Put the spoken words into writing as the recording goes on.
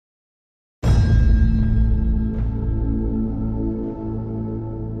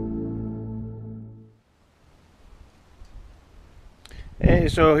Hey,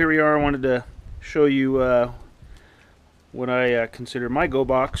 so here we are. I wanted to show you what I consider my go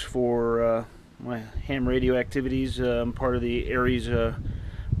box for my ham radio activities. I'm part of the Aries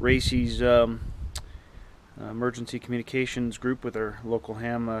Racy's emergency communications group with our local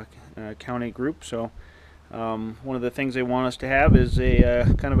ham county group. So one of the things they want us to have is a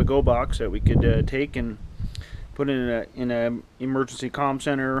kind of a go box that we could take and put in an emergency comm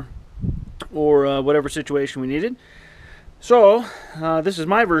center or whatever situation we needed. So this is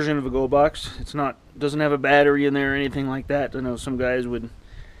my version of a go box. Doesn't have a battery in there or anything like that. I know some guys would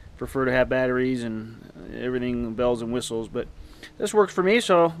prefer to have batteries and everything bells and whistles, but this works for me.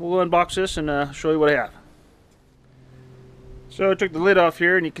 So we'll unbox this and show you what I have. So I took the lid off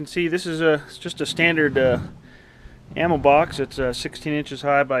here, and you can see this is it's just a standard ammo box. It's 16 inches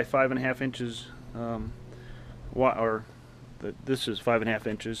high by 5.5 inches. This is 5.5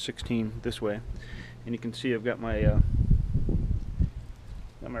 inches, 16 this way, and you can see I've got my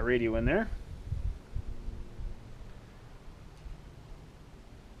radio in there.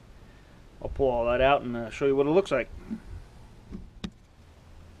 I'll pull all that out and show you what it looks like.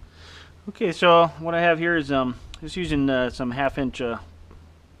 Okay, so what I have here is just using some 1/2-inch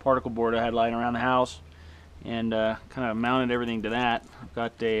particle board I had lying around the house, and kind of mounted everything to that. I've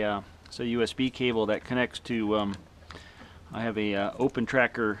got it's a USB cable that connects to I have a open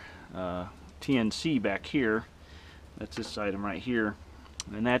tracker TNC back here. That's this item right here,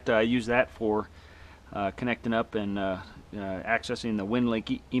 and that I use that for connecting up and accessing the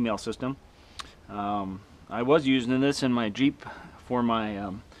Winlink email system. I was using this in my Jeep for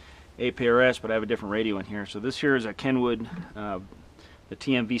my APRS, but I have a different radio in here. So this here is a Kenwood the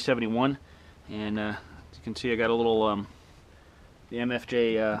V71, and as you can see I got a little the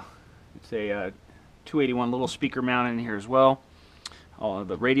MFJ it's a 281 little speaker mount in here as well.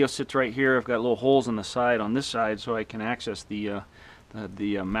 The radio sits right here. I've got little holes in the side on this side so I can access the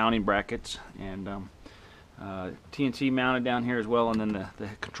mounting brackets, and TNC mounted down here as well, and then the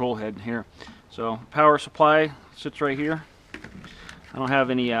control head here. So power supply sits right here. I don't have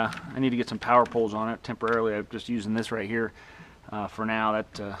any I need to get some power poles on it temporarily. I'm just using this right here for now.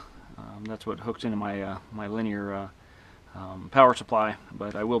 That's what hooks into my my linear power supply,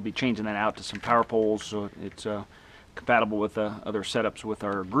 but I will be changing that out to some power poles so it's compatible with other setups with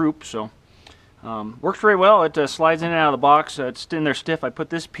our group. So works very well. It slides in and out of the box. It's in there stiff. I put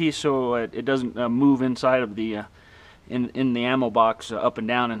this piece so it doesn't move inside of the in the ammo box up and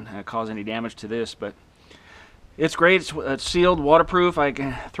down and cause any damage to this, but it's great. It's sealed, waterproof. I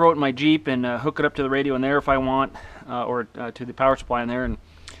can throw it in my Jeep and hook it up to the radio in there if I want, or to the power supply in there,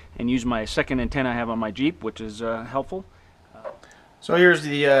 and use my second antenna I have on my Jeep, which is helpful. So here's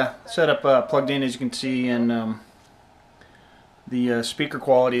the setup plugged in, as you can see, and the speaker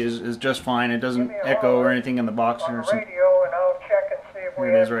quality is just fine. It doesn't echo or anything in the box here. So radio, and I'll check and see if we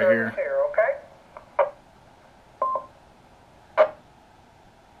here it have is right service here. Okay?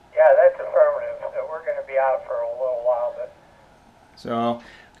 Yeah, that's affirmative. We're going to be out for a little while, but. So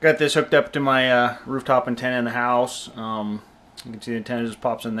I got this hooked up to my rooftop antenna in the house. You can see the antenna just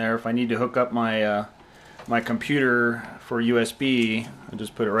pops in there. If I need to hook up my my computer for USB, I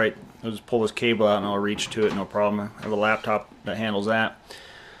just put it right. I'll just pull this cable out and I'll reach to it, no problem. I have a laptop that handles that.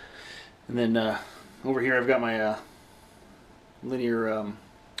 And then over here I've got my linear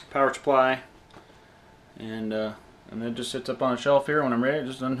power supply, and then it just sits up on a shelf here. When I'm ready,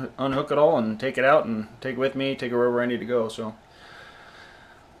 just unhook it all and take it out and take it with me, take it wherever I need to go. So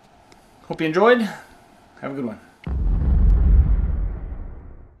hope you enjoyed. Have a good one.